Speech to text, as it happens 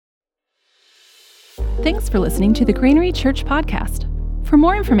Thanks for listening to the Grainery Church podcast. For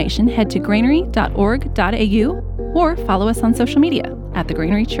more information, head to granary.org.au or follow us on social media at the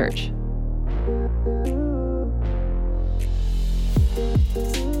Grainery Church.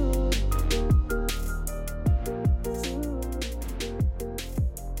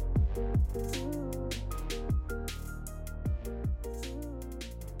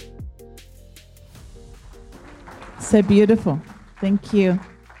 So beautiful. Thank you.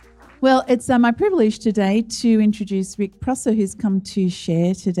 Well, it's my privilege today to introduce Rick Prosser, who's come to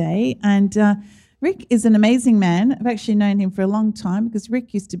share today. And Rick is an amazing man. I've actually known him for a long time because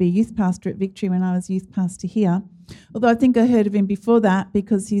Rick used to be youth pastor at Victory when I was youth pastor here. Although I think I heard of him before that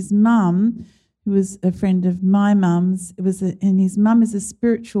because his mum, who was a friend of my mum's, and his mum is a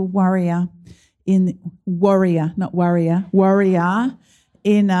spiritual warrior in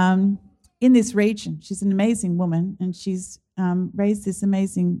this region. She's an amazing woman, and she's raised this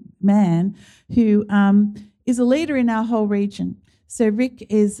amazing man who is a leader in our whole region. So Rick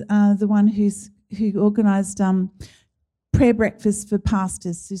is the one who organised prayer breakfasts for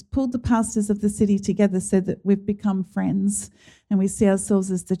pastors, who's pulled the pastors of the city together so that we've become friends and we see ourselves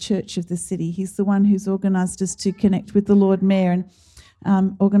as the church of the city. He's the one who's organised us to connect with the Lord Mayor and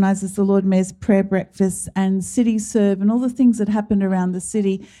organises the Lord Mayor's prayer breakfasts and City Serve and all the things that happen around the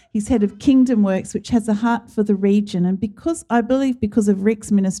city. He's head of Kingdom Works, which has a heart for the region. And because of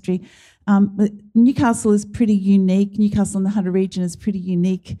Rick's ministry, Newcastle is pretty unique. Newcastle and the Hunter region is pretty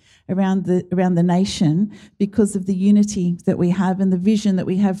unique around the nation because of the unity that we have and the vision that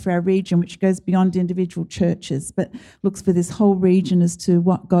we have for our region, which goes beyond individual churches, but looks for this whole region as to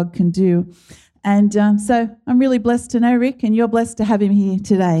what God can do. And so I'm really blessed to know Rick, and you're blessed to have him here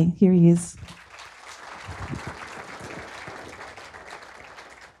today. Here he is.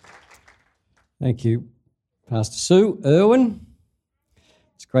 Thank you, Pastor Sue Irwin.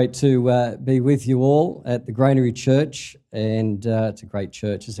 It's great to be with you all at the Grainery Church, and it's a great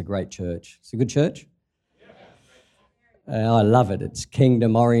church. It's a great church. It's a good church. I love it. It's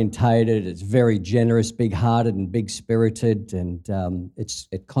kingdom orientated. It's very generous, big-hearted, and big-spirited, and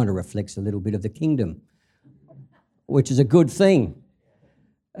it kind of reflects a little bit of the kingdom, which is a good thing.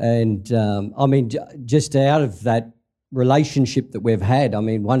 And just out of that relationship that we've had,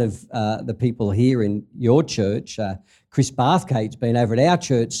 one of the people here in your church, Chris Bathgate's been over at our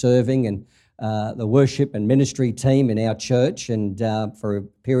church serving, and the worship and ministry team in our church, and for a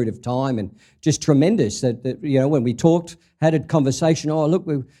period of time, and just tremendous that when we talked, had a conversation, oh, look,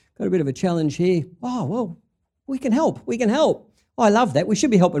 we've got a bit of a challenge here. Oh, well, we can help. Oh, I love that. We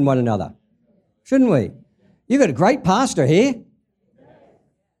should be helping one another, shouldn't we? You've got a great pastor here.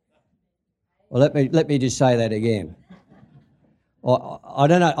 Well, let me just say that again. I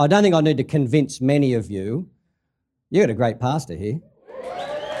don't know. I don't think I need to convince many of you. You've got a great pastor here.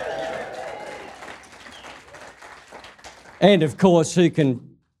 And of course, who can't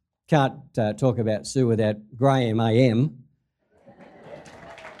talk about Sue without Graham AM?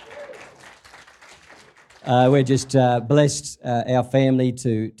 We're just blessed, our family,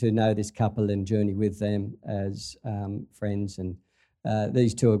 to know this couple and journey with them as friends. And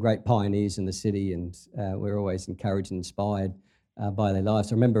these two are great pioneers in the city, and we're always encouraged and inspired by their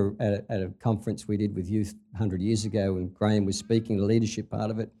lives. I remember at a conference we did with youth 100 years ago, and Graham was speaking, the leadership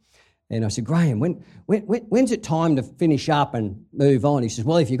part of it. And I said, Graham, when's it time to finish up and move on? He says,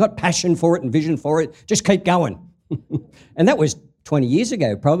 well, if you've got passion for it and vision for it, just keep going. And that was 20 years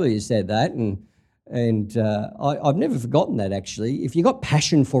ago, probably, he said that. And I've never forgotten that, actually. If you've got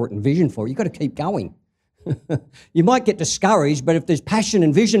passion for it and vision for it, you've got to keep going. You might get discouraged, but if there's passion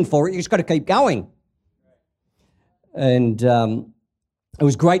and vision for it, you've just got to keep going. And it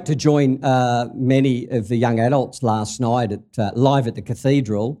was great to join many of the young adults last night live at the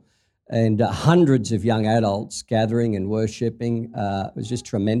cathedral. And hundreds of young adults gathering and worshipping. It was just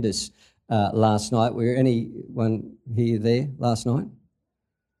tremendous last night. Were anyone here there last night?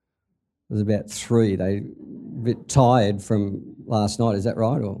 There was about 3. They were a bit tired from last night, is that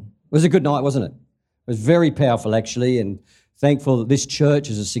right? Or it was a good night, wasn't it? It was very powerful, actually, and thankful that this church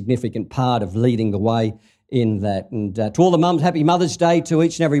is a significant part of leading the way in that. And to all the mums, happy Mother's Day to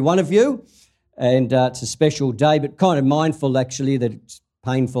each and every one of you. And it's a special day, but kind of mindful, actually, that it's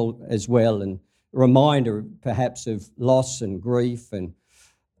painful as well, and a reminder perhaps of loss and grief and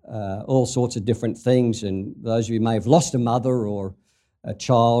all sorts of different things. And those of you may have lost a mother or a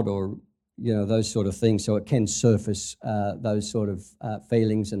child or, those sort of things. So it can surface those sort of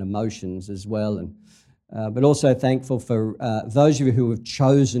feelings and emotions as well. And but also thankful for those of you who have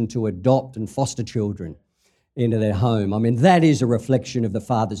chosen to adopt and foster children into their home. That is a reflection of the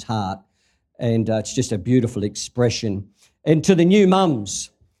Father's heart, and it's just a beautiful expression. And to the new mums,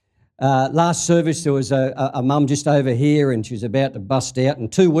 Last service, there was a mum just over here, and she was about to bust out in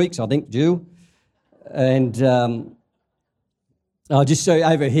 2 weeks, I think, due. And just so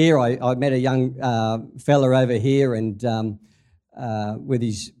over here, I met a young fella over here, and with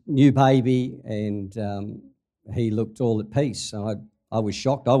his new baby, and he looked all at peace. So I was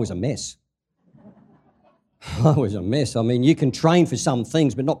shocked. I was a mess. I was a mess. I mean, you can train for some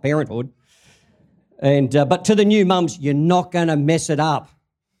things, but not parenthood. And but to the new mums, you're not going to mess it up.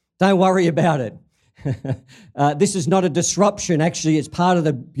 Don't worry about it. This is not a disruption. Actually, it's part of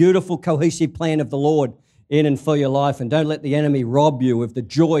the beautiful, cohesive plan of the Lord in and for your life. And don't let the enemy rob you of the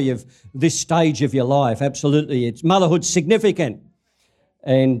joy of this stage of your life. Absolutely. It's motherhood significant.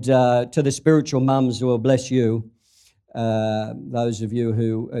 And to the spiritual mums who will bless you, those of you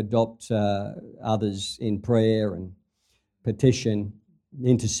who adopt others in prayer and petition,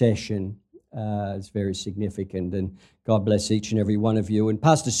 intercession, it's very significant, and God bless each and every one of you. And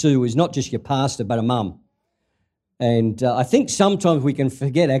Pastor Sue is not just your pastor, but a mum. And I think sometimes we can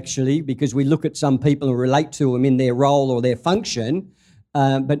forget, actually, because we look at some people and relate to them in their role or their function,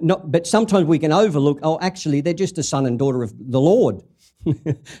 but sometimes we can overlook, oh, actually, they're just a son and daughter of the Lord.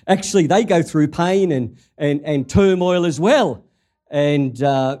 Actually, they go through pain and turmoil as well. And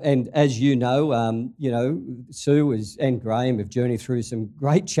as you know, Sue and Graham have journeyed through some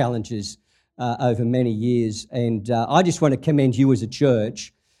great challenges over many years. And I just want to commend you as a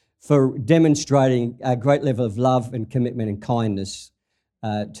church for demonstrating a great level of love and commitment and kindness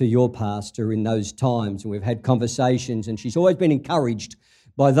to your pastor in those times. And we've had conversations, and she's always been encouraged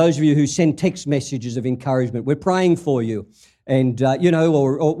by those of you who send text messages of encouragement. We're praying for you, and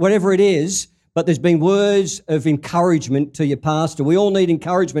or whatever it is. But there's been words of encouragement to your pastor. We all need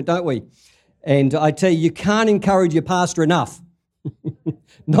encouragement, don't we? And I tell you can't encourage your pastor enough.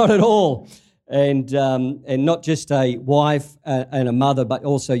 Not at all. And not just a wife and a mother, but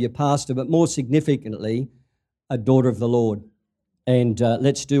also your pastor, but more significantly, a daughter of the Lord. And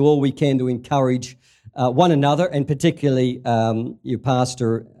let's do all we can to encourage one another, and particularly your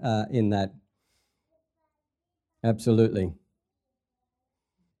pastor in that. Absolutely.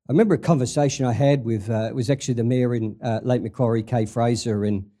 I remember a conversation I had with, it was actually the mayor in Lake Macquarie, Kay Fraser,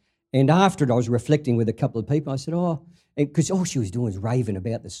 and after it I was reflecting with a couple of people. I said, because all she was doing was raving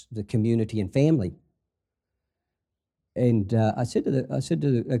about the community and family. And I said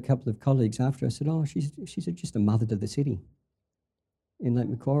to a couple of colleagues after, I said, she's just a mother to the city in Lake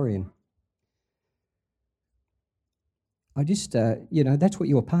Macquarie. And I just, that's what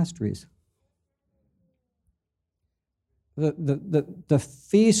your pastor is. The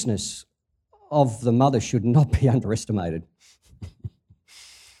fierceness of the mother should not be underestimated.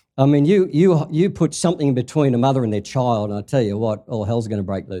 I mean, you put something between a mother and their child, and I tell you what, all hell's going to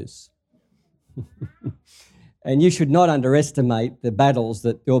break loose. And you should not underestimate the battles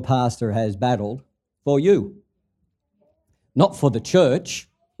that your pastor has battled for you. Not for the church,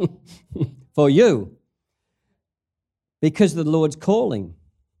 for you. Because of the Lord's calling.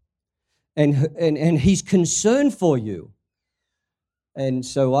 And He's concerned for you. And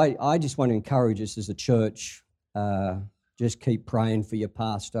so I just want to encourage us as a church, just keep praying for your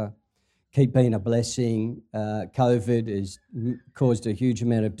pastor, keep being a blessing. COVID has caused a huge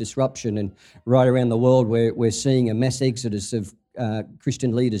amount of disruption, and right around the world we're seeing a mass exodus of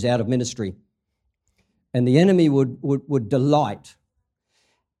Christian leaders out of ministry. And the enemy would delight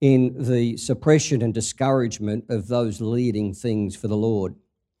in the suppression and discouragement of those leading things for the Lord.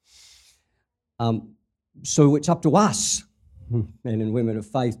 So it's up to us, men and women of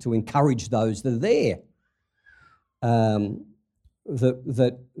faith, to encourage those that are there,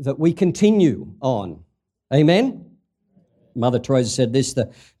 that we continue on. Amen? Mother Teresa said this,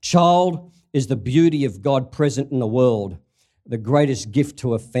 the child is the beauty of God present in the world, the greatest gift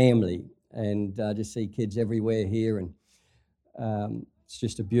to a family. And I just see kids everywhere here, and it's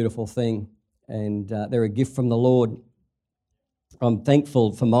just a beautiful thing. And they're a gift from the Lord. I'm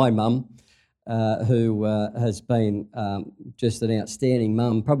thankful for my mum, who has been just an outstanding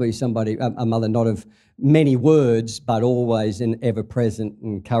mum, probably somebody, a mother not of many words, but always an ever-present,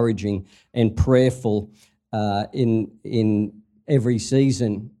 encouraging and prayerful in every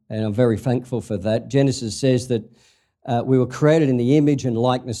season, and I'm very thankful for that. Genesis says that we were created in the image and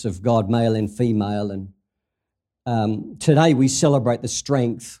likeness of God, male and female, and today we celebrate the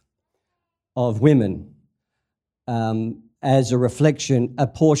strength of women as a reflection, a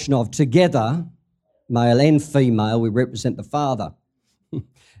portion of together, male and female, we represent the Father.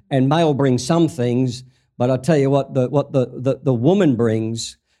 And male brings some things, but I tell you what the woman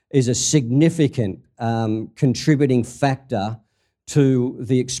brings is a significant contributing factor to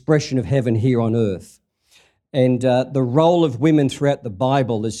the expression of heaven here on earth. And the role of women throughout the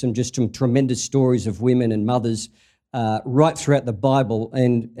Bible, there's some tremendous stories of women and mothers right throughout the Bible,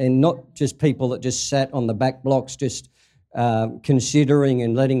 and not just people that just sat on the back blocks just considering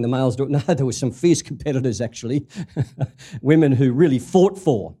and letting the males do it. No, there were some fierce competitors actually, women who really fought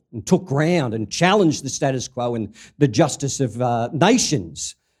for and took ground and challenged the status quo and the justice of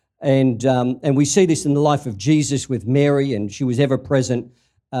nations. And we see this in the life of Jesus with Mary, and she was ever present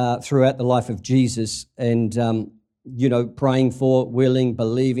throughout the life of Jesus, and praying for, willing,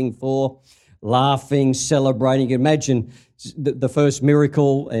 believing for, laughing, celebrating. Imagine the first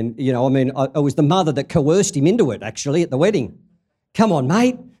miracle, and I was the mother that coerced him into it actually at the wedding. Come on,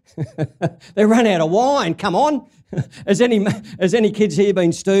 mate. They ran out of wine. Come on. Has any kids here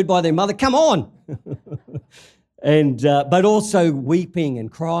been stirred by their mother? Come on. And but also weeping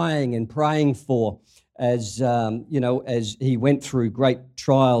and crying and praying for, as as he went through great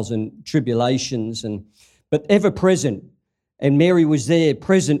trials and tribulations, but ever present. And Mary was there,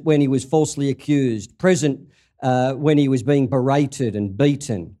 present when he was falsely accused, present when he was being berated and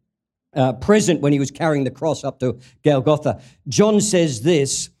beaten, present when he was carrying the cross up to Golgotha. John says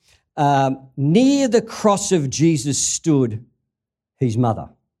this, near the cross of Jesus stood his mother.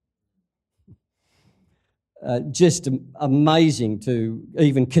 Just amazing to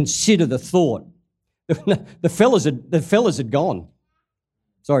even consider the thought. The fellas had gone.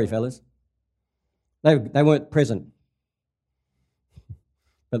 Sorry, fellas. They weren't present.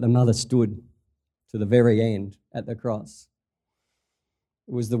 But the mother stood to the very end at the cross.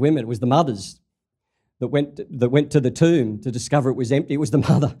 It was the women, it was the mothers that went to the tomb to discover it was empty. It was the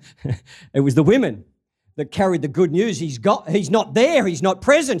mother. It was the women that carried the good news. He's not there. He's not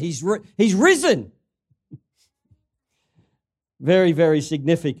present. He's risen. Very, very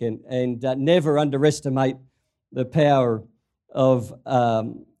significant, and never underestimate the power of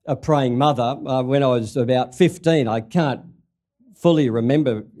a praying mother. When I was about 15, I can't fully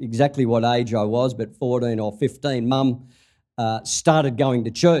remember exactly what age I was, but 14 or 15, Mum started going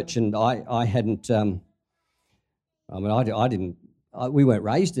to church, and I hadn't. We weren't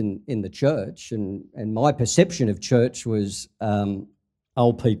raised in the church, and my perception of church was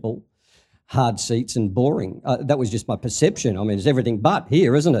old people, hard seats and boring. That was just my perception. I mean, it's everything but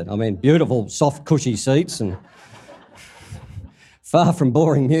here, isn't it? I mean, beautiful, soft, cushy seats and far from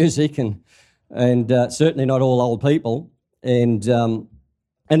boring music, and certainly not all old people. And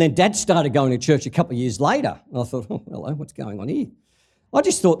then Dad started going to church a couple of years later. And I thought, oh, hello, what's going on here? I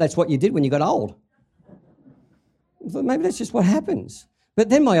just thought that's what you did when you got old. I thought maybe that's just what happens. But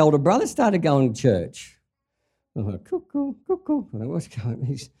then my older brother started going to church. I thought, cool. What's going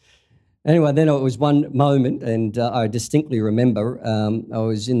on? Anyway, then it was one moment, and I distinctly remember I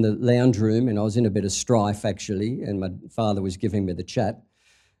was in the lounge room, and I was in a bit of strife, actually, and my father was giving me the chat,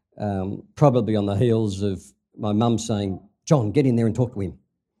 probably on the heels of my mum saying, John, get in there and talk to him.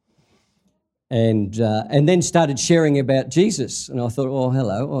 And then started sharing about Jesus. And I thought, oh,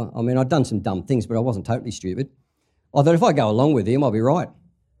 hello. Well, I mean, I'd done some dumb things, but I wasn't totally stupid. I thought if I go along with him, I'll be right.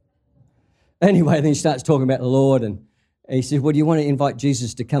 Anyway, then he starts talking about the Lord, and he says, well, do you want to invite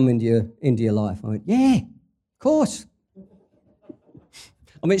Jesus to come into your life? I went, yeah, of course.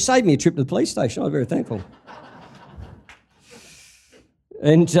 I mean, it saved me a trip to the police station. I was very thankful.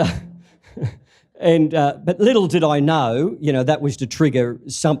 But little did I know, that was to trigger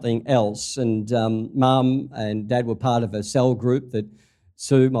something else. And Mum and Dad were part of a cell group that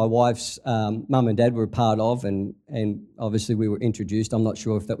Sue, my wife's mum and dad, were a part of, and obviously we were introduced. I'm not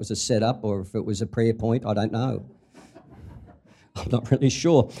sure if that was a setup or if it was a prayer point. I don't know. I'm not really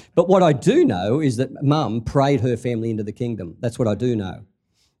sure. But what I do know is that Mum prayed her family into the kingdom. That's what I do know.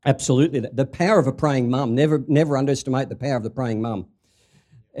 Absolutely. The power of a praying mum. Never underestimate the power of the praying mum.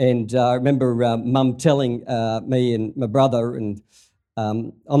 And I remember Mum telling me and my brother, and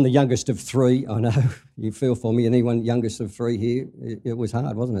I'm the youngest of three. I know, you feel for me. Anyone youngest of three here? It was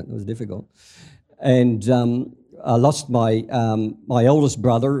hard, wasn't it? It was difficult. And I lost my oldest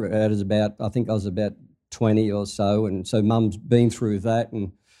brother I was about 20 or so, and so Mum's been through that,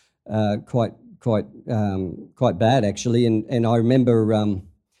 and quite bad actually. And I remember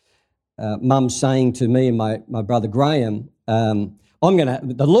Mum saying to me and my brother Graham,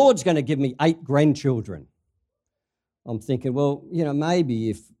 the Lord's going to give me 8 grandchildren. I'm thinking, well, maybe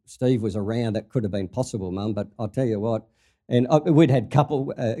if Steve was around, that could have been possible, Mum. But I'll tell you what. And we'd had a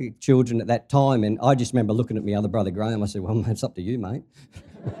couple children at that time, and I just remember looking at my other brother Graham. I said, well, it's up to you, mate.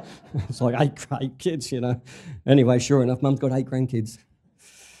 It's like 8 kids, Anyway, sure enough, Mum's got 8 grandkids.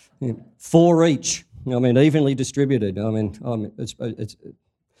 4 each. I mean, evenly distributed. I mean, it's.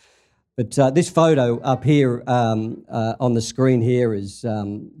 But this photo up here on the screen here is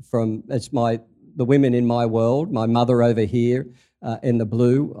it's the women in my world, my mother over here in the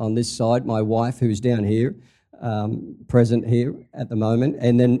blue on this side, my wife who's down here, present here at the moment,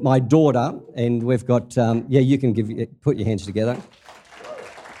 and then my daughter, and we've got, you can put your hands together.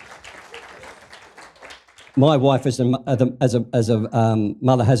 My wife as a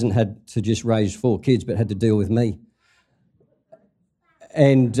mother hasn't had to just raise 4 kids, but had to deal with me.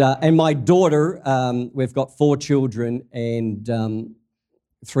 And my daughter, we've got 4 children and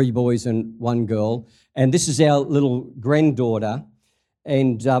 3 boys and 1 girl. And this is our little granddaughter.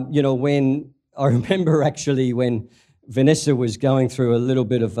 And, when I remember actually when Vanessa was going through a little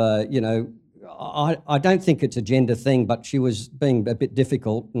bit of I don't think it's a gender thing, but she was being a bit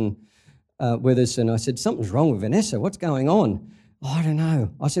difficult and with us. And I said, something's wrong with Vanessa. What's going on? Oh, I don't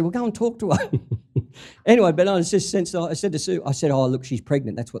know. I said, well, go and talk to her. Anyway, but I was just I said to Sue, oh, look, she's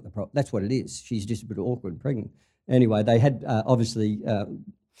pregnant. That's what it is. She's just a bit awkward and pregnant. Anyway, they had obviously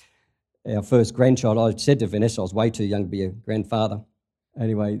our first grandchild. I said to Vanessa, I was way too young to be a grandfather.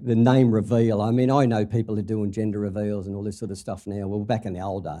 Anyway, the name reveal. I mean, I know people are doing gender reveals and all this sort of stuff now. Well, back in the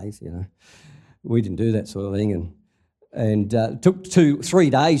old days, we didn't do that sort of thing. And it took 3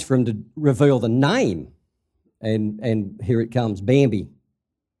 days for him to reveal the name. And here it comes, Bambi.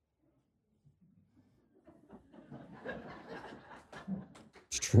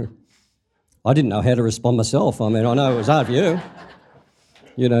 It's true. I didn't know how to respond myself. I mean, I know it was hard for you.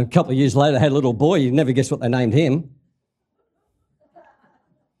 A couple of years later, I had a little boy. You'd never guess what they named him.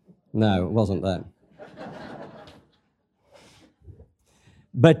 No, it wasn't that.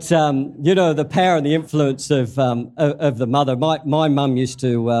 But, the power and the influence of the mother. My mum used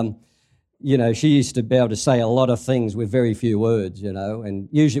to, she used to be able to say a lot of things with very few words, and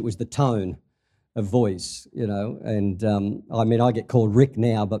usually it was the tone of voice, And, I get called Rick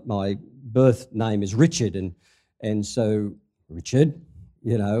now, but my birth name is Richard, and so Richard,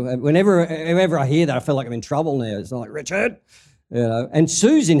 and whenever I hear that, I feel like I'm in trouble now. It's like, Richard, And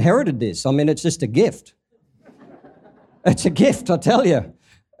Sue's inherited this. It's just a gift. It's a gift, I tell you.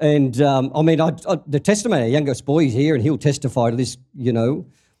 And, the testimony, our youngest boy is here, and he'll testify to this,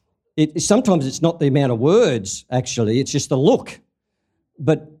 Sometimes it's not the amount of words, actually, it's just the look.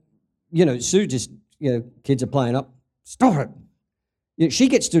 But, Sue just, kids are playing up, stop it. She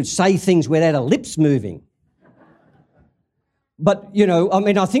gets to say things without her lips moving. But,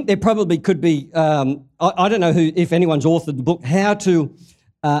 I think there probably could be, I don't know if anyone's authored the book, how to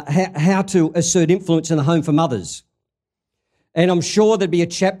assert influence in the home for mothers. And I'm sure there'd be a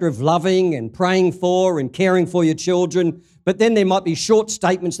chapter of loving and praying for and caring for your children, but then there might be short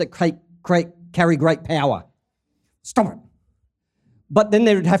statements that carry great power. Stop it. But then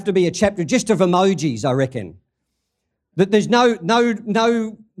there'd have to be a chapter just of emojis, I reckon. That there's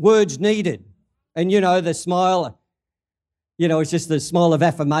no words needed. And, the smile, it's just the smile of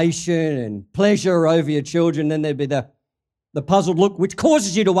affirmation and pleasure over your children. Then there'd be the puzzled look, which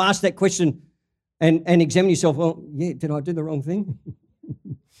causes you to ask that question and examine yourself. Well, yeah, did I do the wrong thing?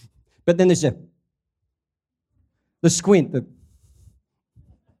 But then there's the squint.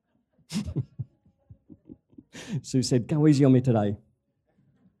 Sue said, go easy on me today.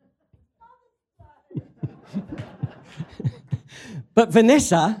 But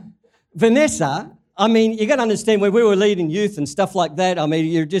Vanessa, you got to understand, when we were leading youth and stuff like that,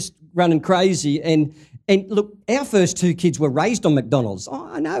 you're just running crazy. And look, our first 2 kids were raised on McDonald's. Oh,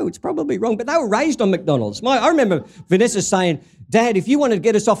 I know, it's probably wrong, but they were raised on McDonald's. I remember Vanessa saying, Dad, if you wanted to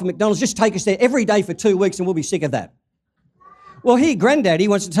get us off of McDonald's, just take us there every day for 2 weeks and we'll be sick of that. Well, here, Granddaddy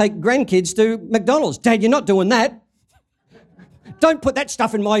wants to take grandkids to McDonald's. Dad, you're not doing that. Don't put that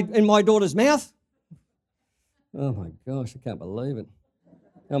stuff in my daughter's mouth. Oh, my gosh, I can't believe it.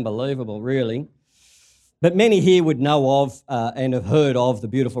 Unbelievable, really. But many here would know of and have heard of the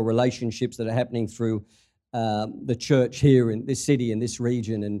beautiful relationships that are happening through the church here in this city and this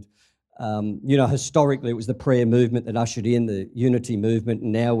region. And, historically it was the prayer movement that ushered in the unity movement.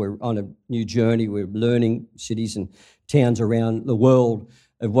 And now we're on a new journey. We're learning cities and towns around the world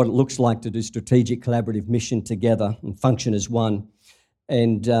of what it looks like to do strategic collaborative mission together and function as one.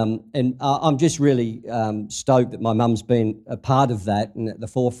 And I'm just really stoked that my mum's been a part of that and at the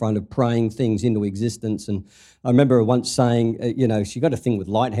forefront of praying things into existence. And I remember her once saying, she got a thing with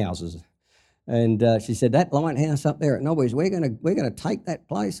lighthouses. And she said, that lighthouse up there at Nobby's, we're going to take that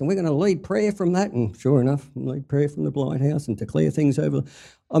place and we're going to lead prayer from that. And sure enough, lead prayer from the lighthouse and declare things over.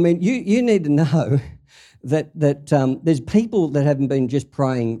 You need to know that there's people that haven't been just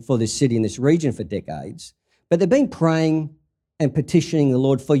praying for this city and this region for decades, but they've been praying and petitioning the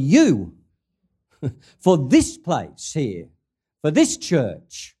Lord for you, for this place here, for this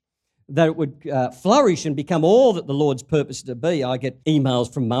church, that it would flourish and become all that the Lord's purposed to be. I get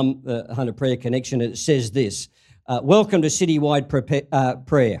emails from Mum, the 100 Prayer Connection, and it says this, welcome to Citywide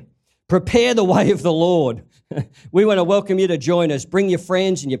Prayer. Prepare the way of the Lord. We want to welcome you to join us. Bring your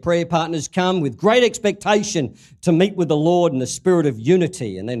friends and your prayer partners. Come with great expectation to meet with the Lord in the spirit of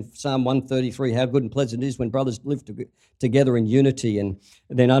unity. And then Psalm 133, how good and pleasant it is when brothers live together in unity. And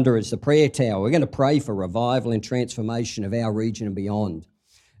then under it's the prayer tower. We're going to pray for revival and transformation of our region and beyond.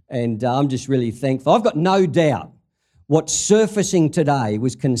 And I'm just really thankful. I've got no doubt what's surfacing today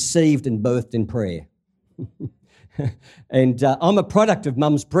was conceived and birthed in prayer. And I'm a product of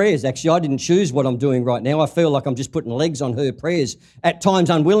Mum's prayers. Actually, I didn't choose what I'm doing right now. I feel like I'm just putting legs on her prayers, at times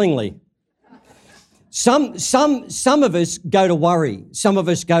unwillingly. Some of us go to worry. Some of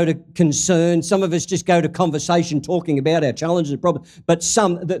us go to concern. Some of us just go to conversation talking about our challenges and problems. But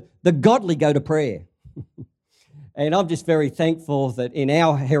the godly go to prayer. And I'm just very thankful that in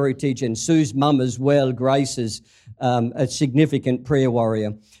our heritage, and Sue's mum as well, Grace is a significant prayer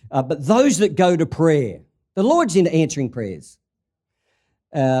warrior. But those that go to prayer, the Lord's into answering prayers.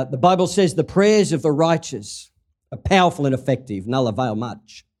 The Bible says the prayers of the righteous are powerful and effective, and they'll avail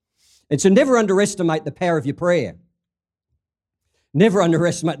much. And so never underestimate the power of your prayer. Never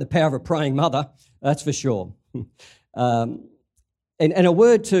underestimate the power of a praying mother, that's for sure. And a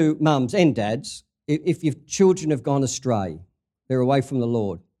word to mums and dads, if your children have gone astray, they're away from the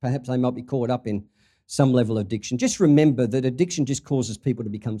Lord, perhaps they might be caught up in some level of addiction, just remember that addiction just causes people to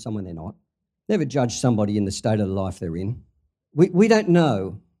become someone they're not. Never judge somebody in the state of the life they're in. We don't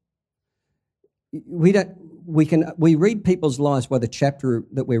know. We read people's lives by the chapter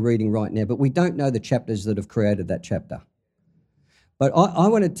that we're reading right now, but we don't know the chapters that have created that chapter. But I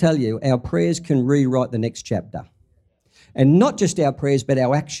want to tell you, our prayers can rewrite the next chapter. And not just our prayers, but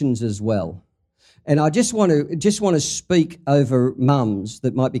our actions as well. And I just want to speak over mums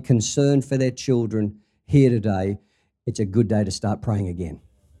that might be concerned for their children here today. It's a good day to start praying again.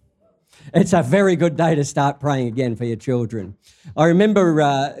 It's a very good day to start praying again for your children. I remember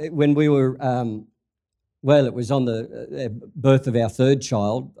when we were, it was on the birth of our third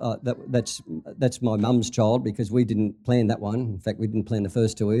child. That's my mum's child because we didn't plan that one. In fact, we didn't plan the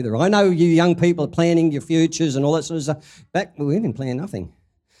first two either. I know you young people are planning your futures and all that sort of stuff. We didn't plan nothing.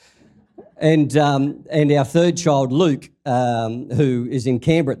 And our third child, Luke, who is in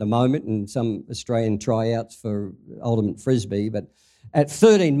Canberra at the moment in some Australian tryouts for ultimate frisbee, but at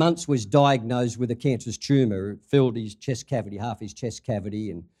 13 months was diagnosed with a cancerous tumour. It filled his chest cavity, half his chest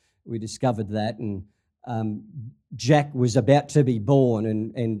cavity, and we discovered that. And Jack was about to be born,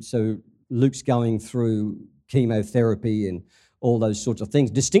 and so Luke's going through chemotherapy and all those sorts of things.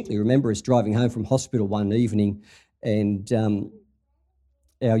 Distinctly remember us driving home from hospital one evening, and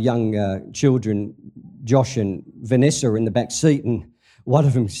our young children, Josh and Vanessa, are in the back seat, and one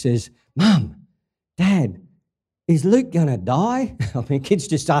of them says, "Mum, Dad, is Luke going to die?" I mean, kids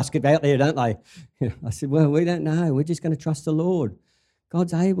just ask it out there, don't they? I said, well, we don't know. We're just going to trust the Lord.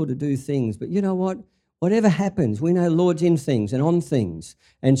 God's able to do things. But you know what? Whatever happens, we know the Lord's in things and on things.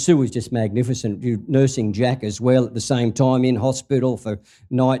 And Sue was just magnificent, nursing Jack as well at the same time, in hospital for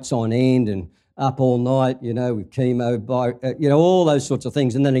nights on end and up all night, with chemo, all those sorts of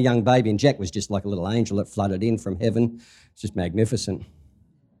things. And then a young baby, and Jack was just like a little angel that flooded in from heaven. It's just magnificent.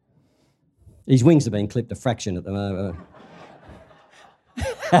 His wings have been clipped a fraction at the moment.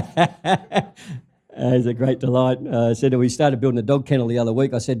 It's a great delight. I said we started building a dog kennel the other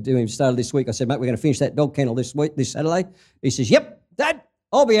week. I said to him, started this week, I said, mate, we're going to finish that dog kennel this Saturday. He says, yep, Dad,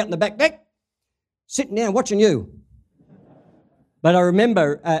 I'll be out in the back deck, sitting down watching you. But I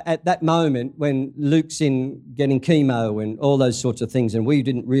remember at that moment when Luke's in getting chemo and all those sorts of things, and we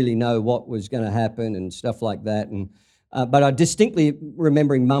didn't really know what was going to happen and stuff like that. But I distinctly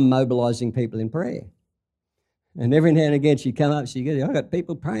remembering Mum mobilising people in prayer. And every now and again she'd come up and she'd go, I've got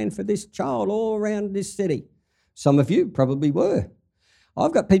people praying for this child all around this city. Some of you probably were.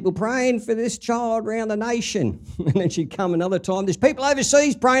 I've got people praying for this child around the nation. And then she'd come another time, there's people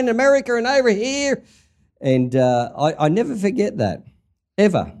overseas praying in America and over here. And I never forget that,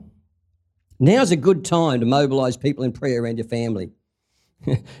 ever. Now's a good time to mobilise people in prayer around your family.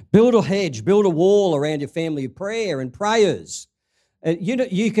 Build a hedge, build a wall around your family of prayer and prayers.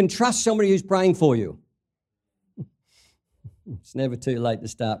 You can trust somebody who's praying for you. It's never too late to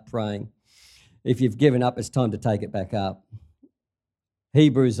start praying. If you've given up, it's time to take it back up.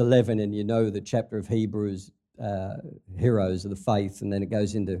 Hebrews 11, and you know the chapter of Hebrews, heroes of the faith, and then it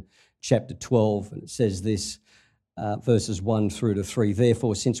goes into chapter 12, and it says this, verses 1 through to 3.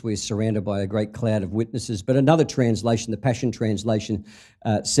 Therefore, since we are surrounded by a great cloud of witnesses, but another translation, the Passion Translation,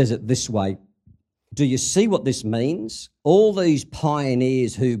 says it this way. Do you see what this means? All these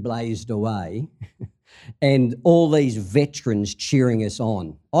pioneers who blazed away and all these veterans cheering us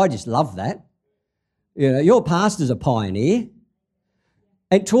on. I just love that. You know, your pastor's a pioneer.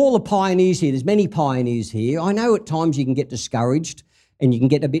 And to all the pioneers here, there's many pioneers here. I know at times you can get discouraged and you can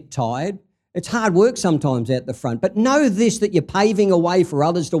get a bit tired. It's hard work sometimes out the front. But know this, that you're paving a way for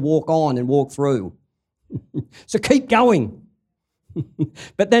others to walk on and walk through. So keep going.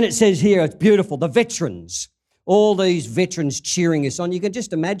 But then it says here, it's beautiful, the veterans, all these veterans cheering us on. You can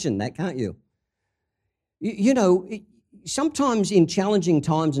just imagine that, can't you? You know, sometimes in challenging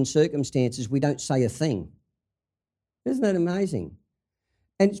times and circumstances, we don't say a thing. Isn't that amazing?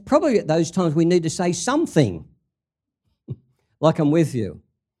 And it's probably at those times we need to say something, like I'm with you,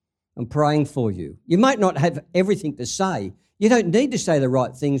 I'm praying for you. You might not have everything to say. You don't need to say the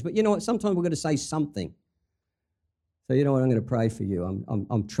right things, but you know what? Sometimes we've got to say something. So you know what? I'm going to pray for you.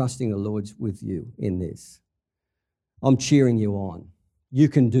 I'm trusting the Lord's with you in this. I'm cheering you on. You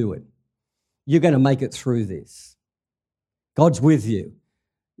can do it. You're going to make it through this. God's with you.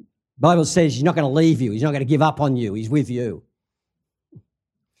 The Bible says He's not going to leave you. He's not going to give up on you. He's with you.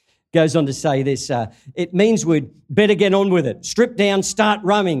 Goes on to say this, it means we'd better get on with it. Strip down, start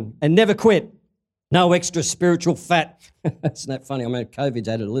running, and never quit. No extra spiritual fat. Isn't that funny? I mean, COVID's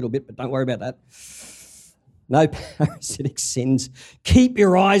added a little bit, but don't worry about that. No parasitic sins. Keep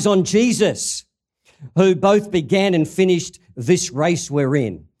your eyes on Jesus, who both began and finished this race we're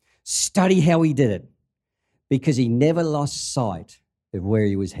in. Study how He did it, because He never lost sight of where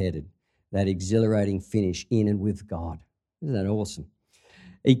He was headed, that exhilarating finish in and with God. Isn't that awesome?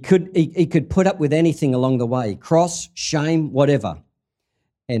 He could put up with anything along the way, cross, shame, whatever.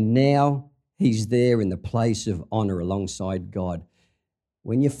 And now He's there in the place of honour alongside God.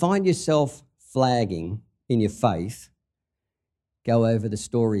 When you find yourself flagging in your faith, go over the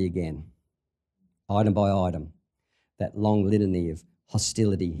story again, item by item, that long litany of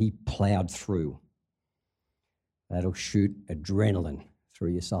hostility He ploughed through. That'll shoot adrenaline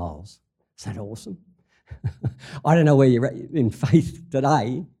through your souls. Is that awesome? I don't know where you're at in faith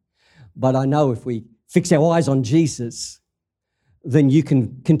today, but I know if we fix our eyes on Jesus, then you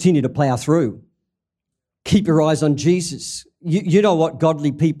can continue to plough through. Keep your eyes on Jesus. You know what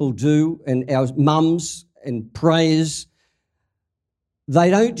godly people do, and our mums and prayers, they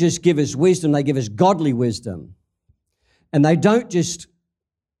don't just give us wisdom, they give us godly wisdom. And they don't just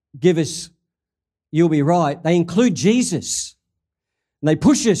give us, you'll be right, they include Jesus. And they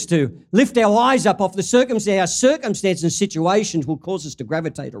push us to lift our eyes up off the circumstance. Our circumstances and situations will cause us to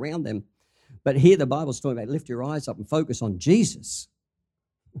gravitate around them. But here the Bible's talking about lift your eyes up and focus on Jesus.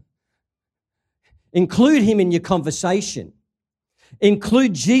 Include Him in your conversation.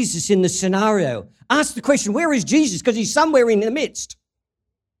 Include Jesus in the scenario. Ask the question, where is Jesus? Because He's somewhere in the midst.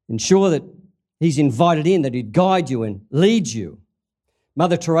 Ensure that He's invited in, that He'd guide you and lead you.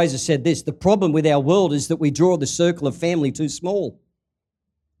 Mother Teresa said this, the problem with our world is that we draw the circle of family too small.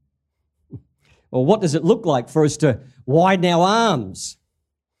 Well, what does it look like for us to widen our arms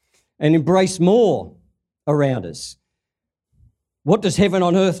and embrace more around us? What does heaven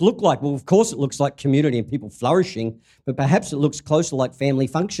on earth look like? Well, of course it looks like community and people flourishing, but perhaps it looks closer like family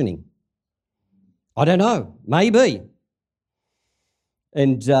functioning. I don't know, maybe.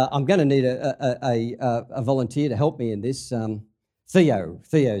 And I'm going to need a volunteer to help me in this.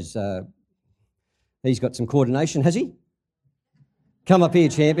 Theo's, he's got some coordination, has he? Come up here,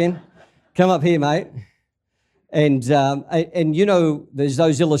 champion. Come up here, mate. And you know, there's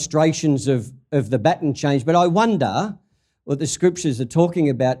those illustrations of the baton change, but I wonder what the scriptures are talking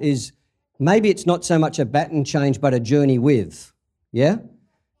about is maybe it's not so much a baton change, but a journey with. Yeah?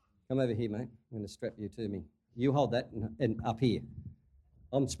 Come over here, mate. I'm going to strap you to me. You hold that and up here.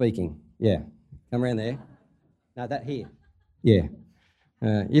 I'm speaking. Yeah. Come around there. No, that here. Yeah.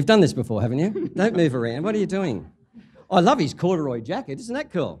 You've done this before, haven't you? Don't move around. What are you doing? I love his corduroy jacket. Isn't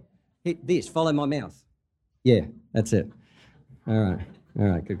that cool? Hit this. Follow my mouth. Yeah, that's it. All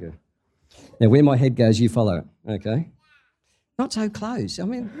right, good. Now, where my head goes, you follow it, okay? Not so close. I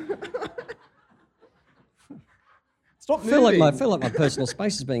mean, stop moving. I feel like my personal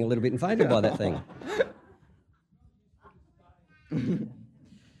space is being a little bit invaded by that thing.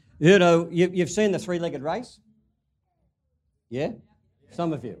 You know, you've seen the three-legged race? Yeah?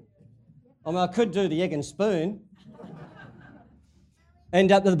 Some of you. I mean, I could do the egg and spoon. And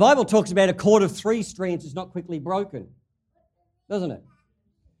the Bible talks about a cord of 3 strands is not quickly broken, doesn't it?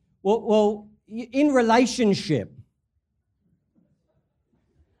 Well, in relationship,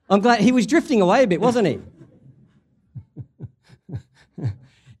 I'm glad he was drifting away a bit, wasn't he?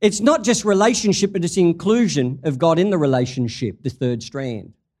 It's not just relationship, but it's the inclusion of God in the relationship, the third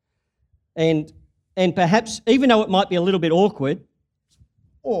strand. And and perhaps, even though it might be a little bit awkward,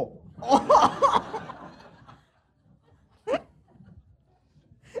 Oh.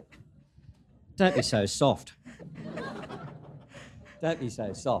 don't be so soft. Don't be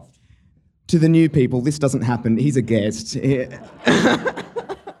so soft. To the new people, this doesn't happen. He's a guest.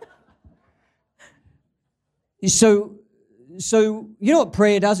 So you know what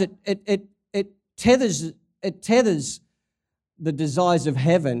prayer does? It tethers the desires of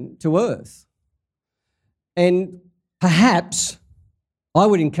heaven to earth. And perhaps I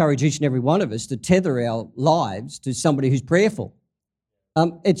would encourage each and every one of us to tether our lives to somebody who's prayerful.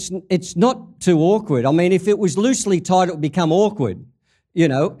 It's not too awkward. I mean, if it was loosely tied, it would become awkward, you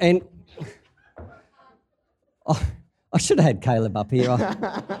know. And I should have had Caleb up here.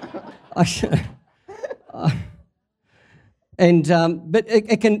 I should. But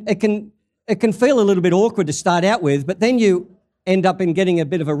it can feel a little bit awkward to start out with, but then you end up in getting a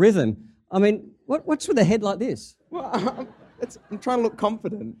bit of a rhythm. I mean, what's with a head like this? Well, I'm trying to look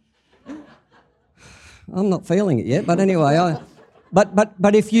confident. I'm not feeling it yet, but anyway,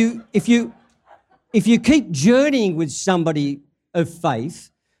 but if you keep journeying with somebody of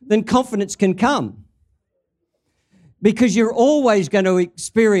faith, then confidence can come, because you're always going to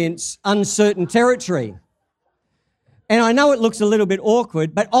experience uncertain territory. And I know it looks a little bit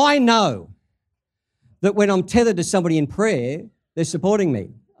awkward, but I know that when I'm tethered to somebody in prayer, they're supporting me.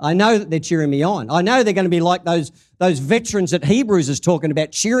 I know that they're cheering me on. I know they're going to be like those veterans that Hebrews is talking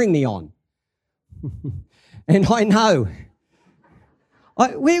about, cheering me on. And I know.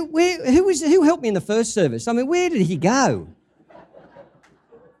 Who helped me in the first service? I mean, where did he go?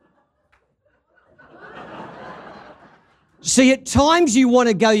 See, at times you want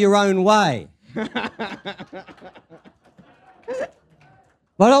to go your own way.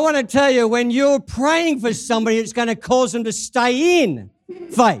 But I want to tell you, when you're praying for somebody, it's going to cause them to stay in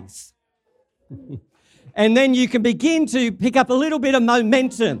faith. And then you can begin to pick up a little bit of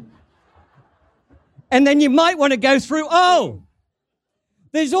momentum. And then you might want to go through,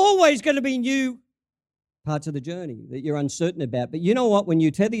 there's always going to be new parts of the journey that you're uncertain about. But you know what? When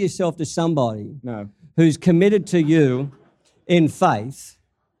you tether yourself to somebody who's committed to you in faith,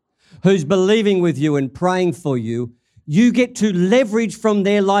 who's believing with you and praying for you, you get to leverage from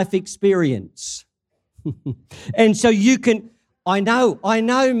their life experience. And so you can, I know,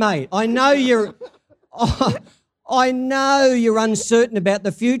 mate. I know you're uncertain about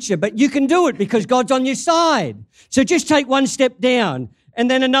the future, but you can do it because God's on your side. So just take one step down and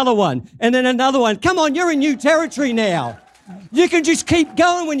then another one and then another one. Come on, you're in new territory now. You can just keep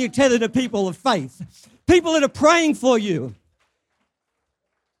going when you tether to people of faith, people that are praying for you.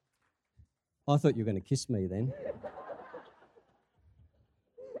 I thought you were going to kiss me then.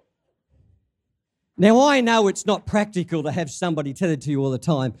 Now, I know it's not practical to have somebody tethered to you all the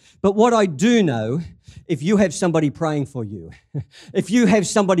time, but what I do know, if you have somebody praying for you, if you have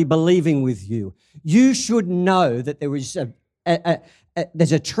somebody believing with you, you should know that there is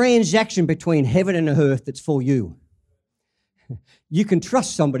there's a transaction between heaven and earth that's for you. You can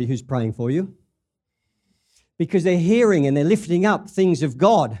trust somebody who's praying for you because they're hearing and they're lifting up things of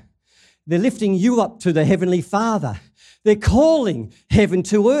God. They're lifting you up to the Heavenly Father. They're calling heaven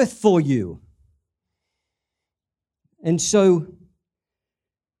to earth for you. And so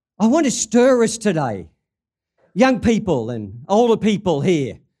I want to stir us today, young people and older people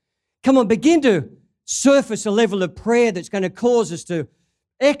here. Come on, begin to surface a level of prayer that's going to cause us to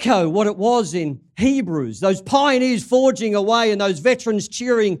echo what it was in Hebrews, those pioneers forging away and those veterans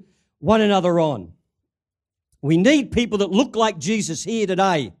cheering one another on. We need people that look like Jesus here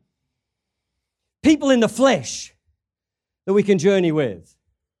today. People in the flesh that we can journey with.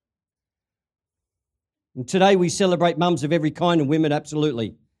 And today we celebrate mums of every kind and women,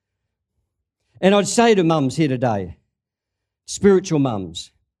 absolutely. And I'd say to mums here today, spiritual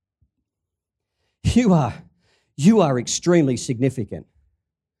mums, you are extremely significant.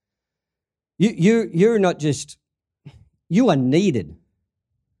 You're not just, you are needed.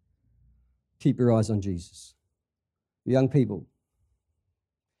 Keep your eyes on Jesus. Young people,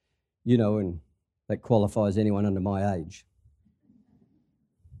 you know, and that qualifies anyone under my age.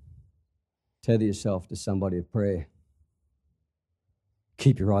 Tether yourself to somebody of prayer.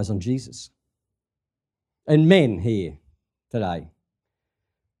 Keep your eyes on Jesus. And men here today,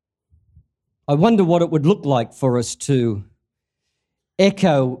 I wonder what it would look like for us to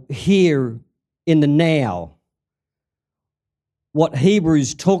echo here in the now. What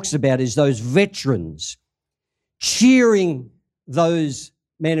Hebrews talks about is those veterans cheering those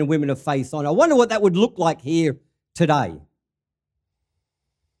men and women of faith on. I wonder what that would look like here today.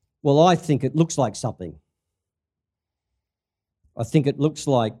 Well, I think it looks like something. I think it looks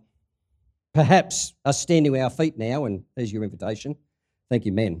like perhaps us standing to our feet now, and there's your invitation. Thank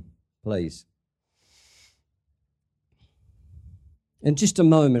you, men, please. In just a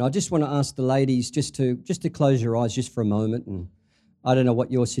moment, I just want to ask the ladies just to close your eyes just for a moment. And I don't know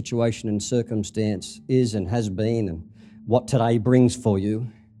what your situation and circumstance is and has been and what today brings for you.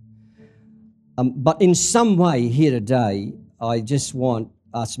 But in some way here today, I just want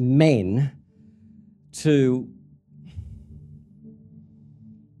us men to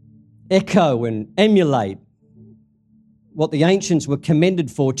echo and emulate what the ancients were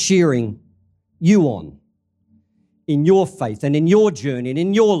commended for, cheering you on in your faith and in your journey and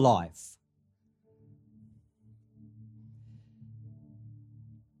in your life.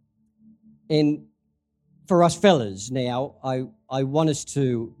 And for us fellas now, I want us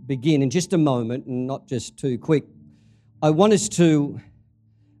to begin in just a moment, and not just too quick. I want us to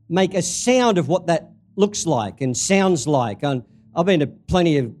make a sound of what that looks like and sounds like. And I've been to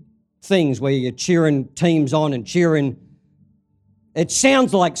plenty of things where you're cheering teams on and cheering. It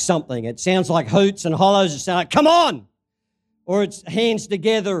sounds like something. It sounds like hoots and hollows. It sounds like, come on! Or it's hands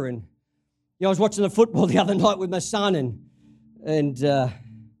together. And I was watching the football the other night with my son, and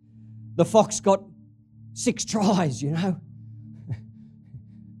the Fox got 6 tries,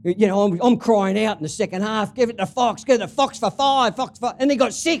 I'm crying out in the second half, give it to Fox, give it to Fox for 5, Fox for... And they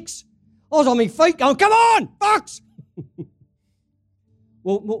got 6. I was on my feet going, come on, Fox!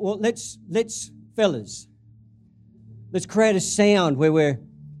 Well, let's fellas, let's create a sound where we're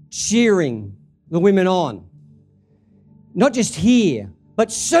cheering the women on. Not just here,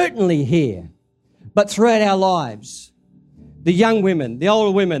 but certainly here, but throughout our lives. The young women, the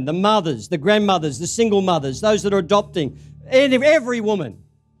older women, the mothers, the grandmothers, the single mothers, those that are adopting, and every woman.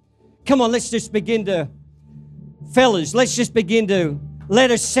 Come on, let's just begin to, fellas, let's just begin to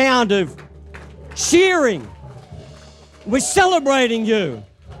let a sound of cheering. We're celebrating you.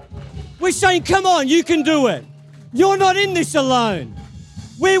 We're saying, come on, you can do it. You're not in this alone.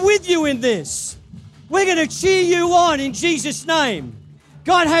 We're with you in this. We're going to cheer you on in Jesus' name.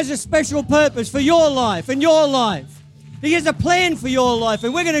 God has a special purpose for your life and your life. He has a plan for your life,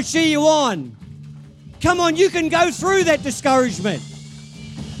 and we're going to cheer you on. Come on, you can go through that discouragement.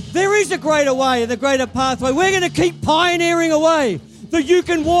 There is a greater way and a greater pathway. We're going to keep pioneering a way that you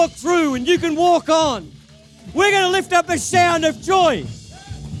can walk through and you can walk on. We're going to lift up a sound of joy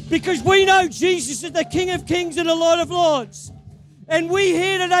because we know Jesus is the King of Kings and the Lord of Lords. And we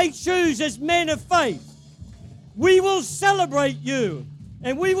here today choose as men of faith. We will celebrate you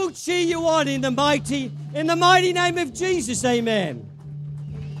and we will cheer you on in the mighty name of Jesus. Amen.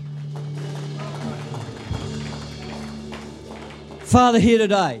 Father, here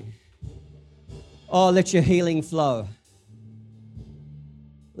today, let your healing flow.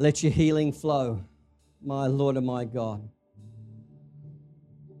 Let your healing flow, my Lord and my God.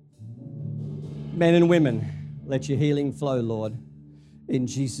 Men and women, let your healing flow, Lord, in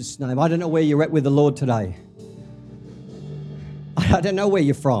Jesus' name. I don't know where you're at with the Lord today. I don't know where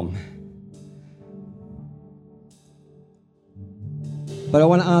you're from. But I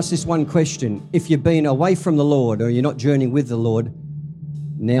want to ask this one question. If you've been away from the Lord or you're not journeying with the Lord,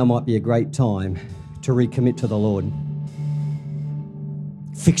 now might be a great time to recommit to the Lord.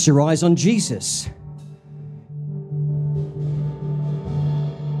 Fix your eyes on Jesus.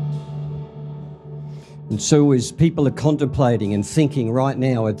 And so as people are contemplating and thinking right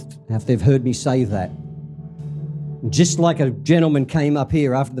now, if they've heard me say that, just like a gentleman came up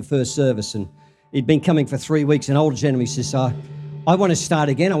here after the first service and he'd been coming for 3 weeks, an older gentleman, he says, I want to start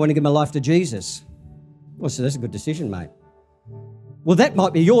again. I want to give my life to Jesus. Well, so that's a good decision, mate. Well, that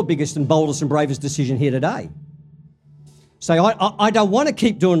might be your biggest and boldest and bravest decision here today. Say, I don't want to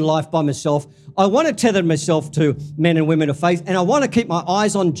keep doing life by myself. I want to tether myself to men and women of faith, and I want to keep my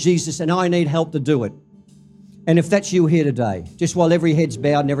eyes on Jesus, and I need help to do it. And if that's you here today, just while every head's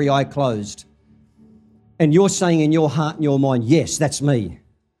bowed and every eye closed, and you're saying in your heart and your mind, yes, that's me.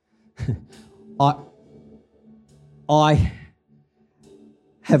 I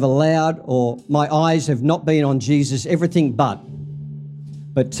have allowed, or my eyes have not been on Jesus, everything but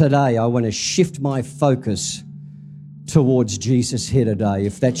today I want to shift my focus towards Jesus here today,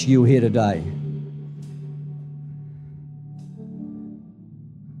 if that's you here today.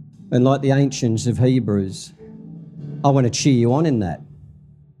 And like the ancients of Hebrews, I want to cheer you on in that.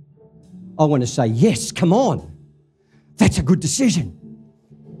 I want to say, yes, come on. That's a good decision.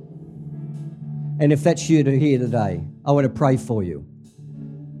 And if that's you here today, I want to pray for you.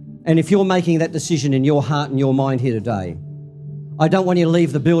 And if you're making that decision in your heart and your mind here today, I don't want you to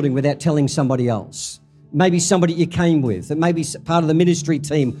leave the building without telling somebody else. Maybe somebody you came with. It may be part of the ministry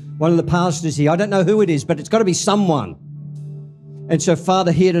team, one of the pastors here. I don't know who it is, but it's got to be someone. And so,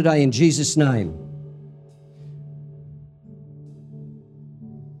 Father, here today in Jesus' name,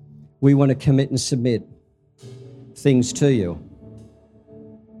 we want to commit and submit things to you.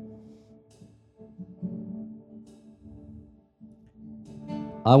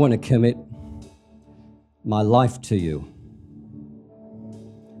 I want to commit my life to you.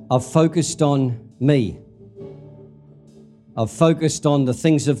 I've focused on me. I've focused on the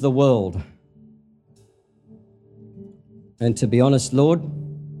things of the world. And to be honest, Lord,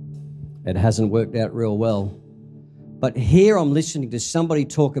 it hasn't worked out real well. But here I'm listening to somebody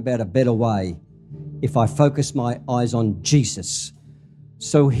talk about a better way if I focus my eyes on Jesus.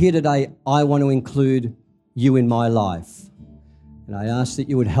 So here today, I want to include you in my life. And I ask that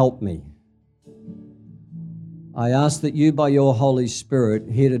you would help me. I ask that you, by your Holy Spirit,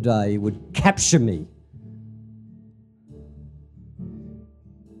 here today would capture me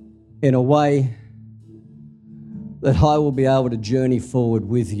in a way that I will be able to journey forward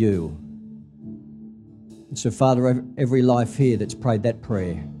with you. And so, Father, every life here that's prayed that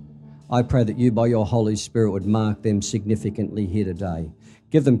prayer, I pray that you, by your Holy Spirit, would mark them significantly here today.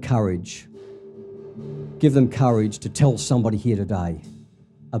 Give them courage. Give them courage to tell somebody here today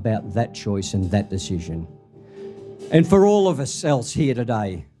about that choice and that decision. And for all of us else here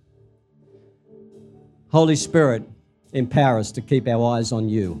today, Holy Spirit, empower us to keep our eyes on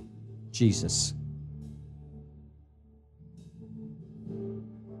you, Jesus.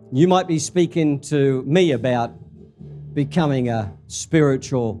 You might be speaking to me about becoming a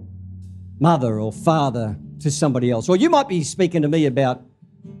spiritual mother or father to somebody else. Or you might be speaking to me about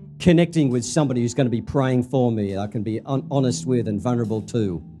connecting with somebody who's going to be praying for me, I can be honest with and vulnerable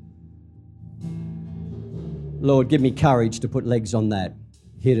to. Lord, give me courage to put legs on that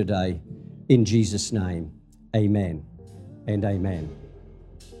here today. In Jesus' name, amen and amen.